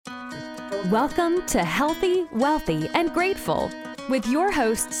Welcome to Healthy, Wealthy, and Grateful with your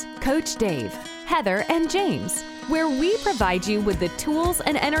hosts, Coach Dave, Heather, and James, where we provide you with the tools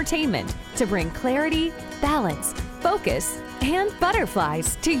and entertainment to bring clarity, balance, focus, and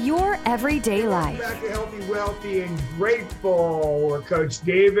butterflies to your everyday life. Welcome back to Healthy, Wealthy, and Grateful. We're Coach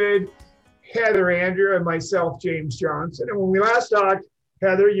David, Heather Andrew, and myself, James Johnson. And when we last talked,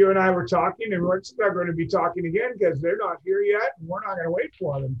 Heather, you and I were talking, and we're not going to be talking again because they're not here yet, and we're not going to wait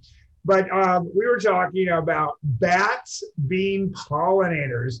for them. But we were talking about bats being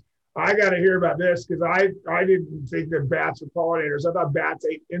pollinators. I got to hear about this because I didn't think that bats were pollinators. I thought bats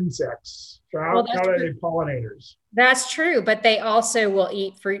ate insects. So how are they pollinators? That's true, but they also will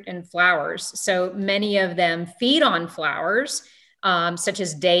eat fruit and flowers. So many of them feed on flowers, such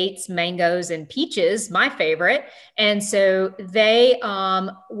as dates, mangoes, and peaches, my favorite. And so they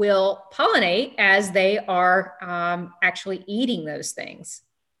will pollinate as they are actually eating those things.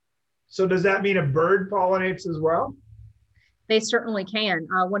 So does that mean a bird pollinates as well? They certainly can.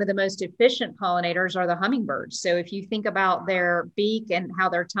 One of the most efficient pollinators are the hummingbirds. So if you think about their beak and how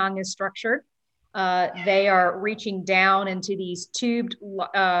their tongue is structured, they are reaching down into these tubed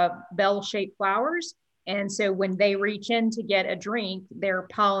bell-shaped flowers. And so when they reach in to get a drink, they're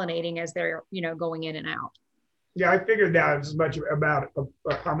pollinating as they're, going in and out. Yeah, I figured that as much about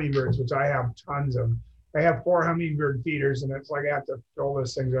hummingbirds, which I have tons of. I have 4 hummingbird feeders, and it's like I have to fill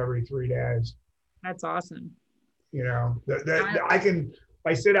those things every 3 days. That's awesome.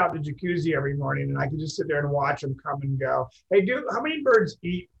 I sit out in the jacuzzi every morning, and I can just sit there and watch them come and go. Hey, do hummingbirds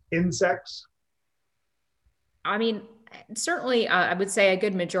eat insects? I mean, certainly, I would say a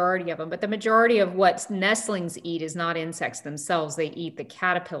good majority of them, but the majority of what nestlings eat is not insects themselves. They eat the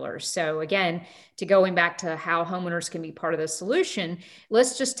caterpillars. So again, going back to how homeowners can be part of the solution,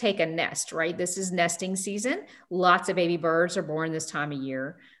 let's just take a nest, right? This is nesting season. Lots of baby birds are born this time of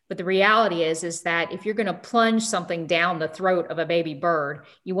year. But the reality is that if you're going to plunge something down the throat of a baby bird,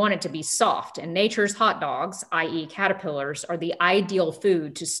 you want it to be soft. And nature's hot dogs, i.e. caterpillars, are the ideal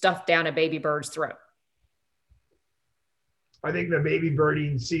food to stuff down a baby bird's throat. I think the baby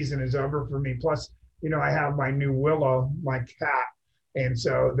birding season is over for me. Plus, I have my new Willow, my cat. And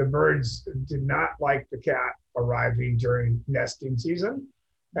so the birds did not like the cat arriving during nesting season.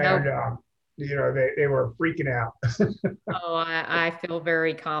 Nope. And, they were freaking out. Oh, I feel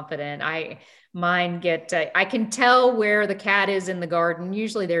very confident. I can tell where the cat is in the garden.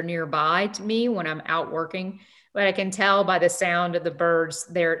 Usually they're nearby to me when I'm out working, but I can tell by the sound of the birds,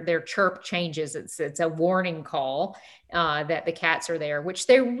 their chirp changes. It's a warning call that the cats are there, which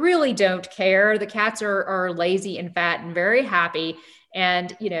they really don't care. The cats are lazy and fat and very happy.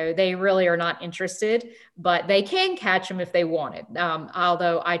 And, they really are not interested, but they can catch them if they wanted.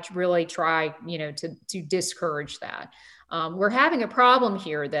 Although I really try, to discourage that. We're having a problem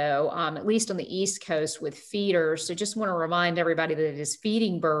here, though, at least on the East Coast with feeders. So just want to remind everybody that it is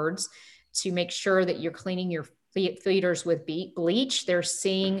feeding birds to make sure that you're cleaning your feeders with bleach. They're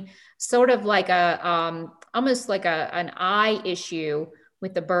seeing sort of like almost like an eye issue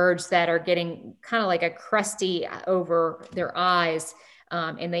with the birds that are getting kind of like a crusty over their eyes.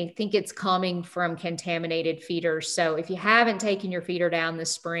 And they think it's coming from contaminated feeders. So if you haven't taken your feeder down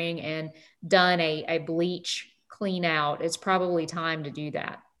this spring and done a bleach clean out, it's probably time to do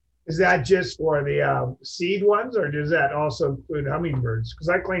that. Is that just for the seed ones, or does that also include hummingbirds? Because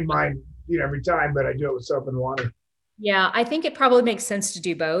I clean mine every time, but I do it with soap and water. Yeah, I think it probably makes sense to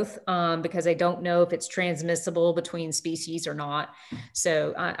do both because I don't know if it's transmissible between species or not.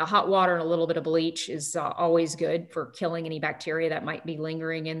 So a hot water and a little bit of bleach is always good for killing any bacteria that might be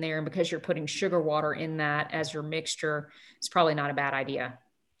lingering in there. And because you're putting sugar water in that as your mixture, it's probably not a bad idea.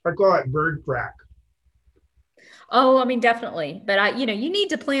 I call it bird crack. Oh, I mean, definitely. But you need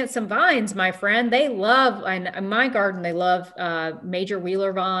to plant some vines, my friend. They love, and in my garden, they love major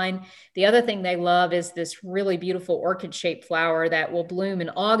Wheeler vine. The other thing they love is this really beautiful orchid shaped flower that will bloom in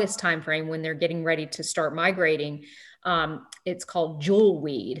August timeframe when they're getting ready to start migrating. It's called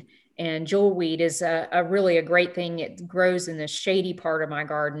jewelweed. And jewelweed is really a great thing. It grows in the shady part of my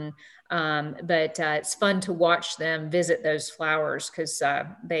garden. But it's fun to watch them visit those flowers because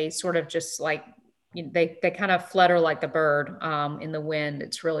they sort of just like, they kind of flutter like the bird in the wind.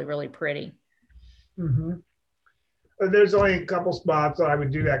 It's really, really pretty. Mm-hmm. There's only a couple spots that I would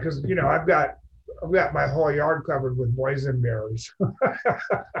do that because, I've got my whole yard covered with boysenberries.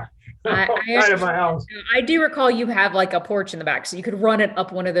 Outside of my house. I do recall you have like a porch in the back, so you could run it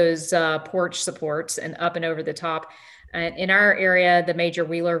up one of those porch supports and up and over the top. And in our area, the major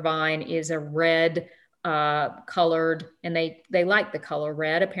Wheeler vine is a red colored, and they like the color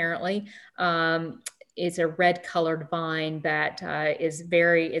red apparently. it's a red colored vine that is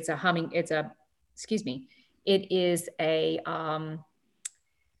very, it's a humming, it's a, excuse me, it is a,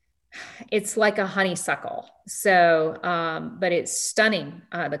 it's like a honeysuckle. So, but it's stunning.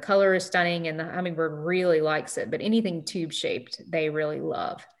 The color is stunning and the hummingbird really likes it, but anything tube shaped, they really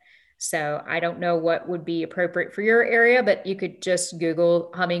love. So I don't know what would be appropriate for your area, but you could just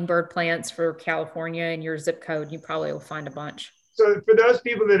Google hummingbird plants for California and your zip code. And you probably will find a bunch. So for those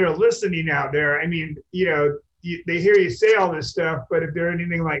people that are listening out there, I mean, they hear you say all this stuff, but if they're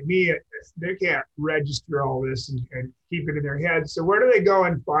anything like me, they can't register all this and keep it in their head. So where do they go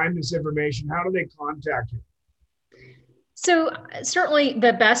and find this information? How do they contact you? So certainly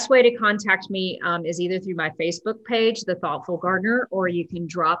the best way to contact me is either through my Facebook page, The Thoughtful Gardener, or you can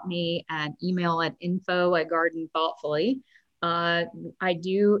drop me an email at info@Garden Thoughtfully. I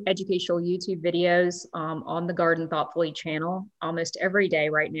do educational YouTube videos on the Garden Thoughtfully channel almost every day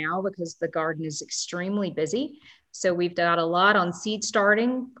right now because the garden is extremely busy. So we've done a lot on seed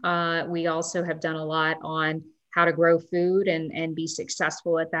starting. We also have done a lot on how to grow food and be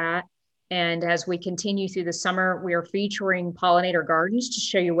successful at that. And as we continue through the summer, we are featuring pollinator gardens to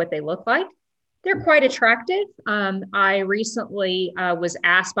show you what they look like. They're quite attractive. I recently was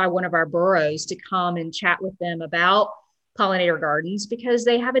asked by one of our boroughs to come and chat with them about pollinator gardens because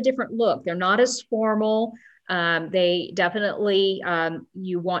they have a different look. They're not as formal. They definitely,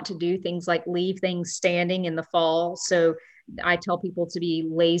 you want to do things like leave things standing in the fall. So I tell people to be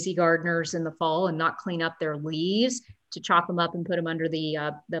lazy gardeners in the fall and not clean up their leaves, to chop them up and put them under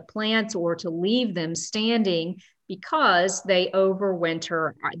the plants, or to leave them standing because they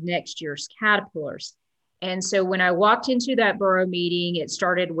overwinter next year's caterpillars. And so when I walked into that borough meeting, it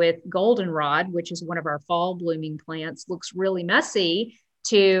started with goldenrod, which is one of our fall blooming plants, looks really messy,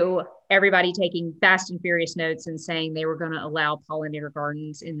 to everybody taking fast and furious notes and saying they were going to allow pollinator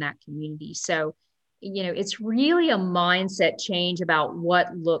gardens in that community. So, it's really a mindset change about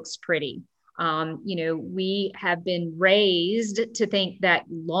what looks pretty. We have been raised to think that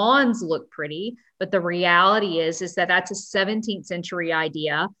lawns look pretty, but the reality is that that's a 17th century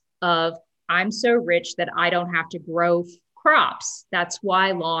idea of I'm so rich that I don't have to grow crops. That's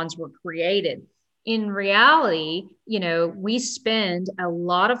why lawns were created. In reality, we spend a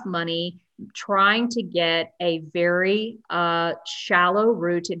lot of money trying to get a very shallow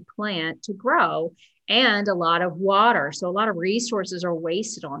rooted plant to grow and a lot of water. So a lot of resources are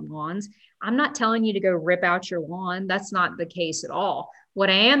wasted on lawns. I'm not telling you to go rip out your lawn. That's not the case at all. What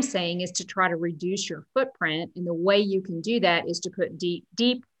I am saying is to try to reduce your footprint. And the way you can do that is to put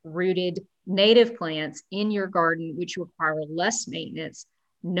deep rooted native plants in your garden, which require less maintenance,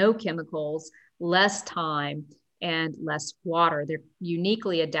 no chemicals, less time, and less water. They're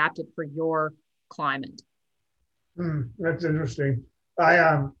uniquely adapted for your climate. That's interesting.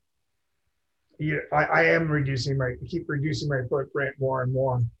 I keep reducing my footprint more and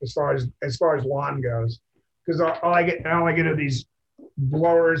more as far as lawn goes, because all I get are these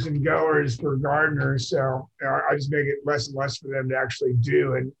blowers and goers for gardeners. So I just make it less and less for them to actually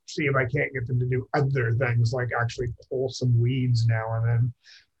do, and see if I can't get them to do other things like actually pull some weeds now and then.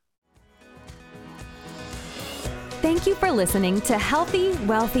 Thank you for listening to Healthy,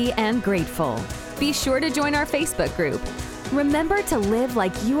 Wealthy, and Grateful. Be sure to join our Facebook group. Remember to live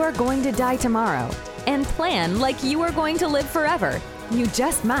like you are going to die tomorrow and plan like you are going to live forever. You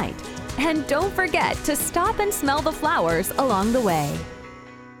just might. And don't forget to stop and smell the flowers along the way.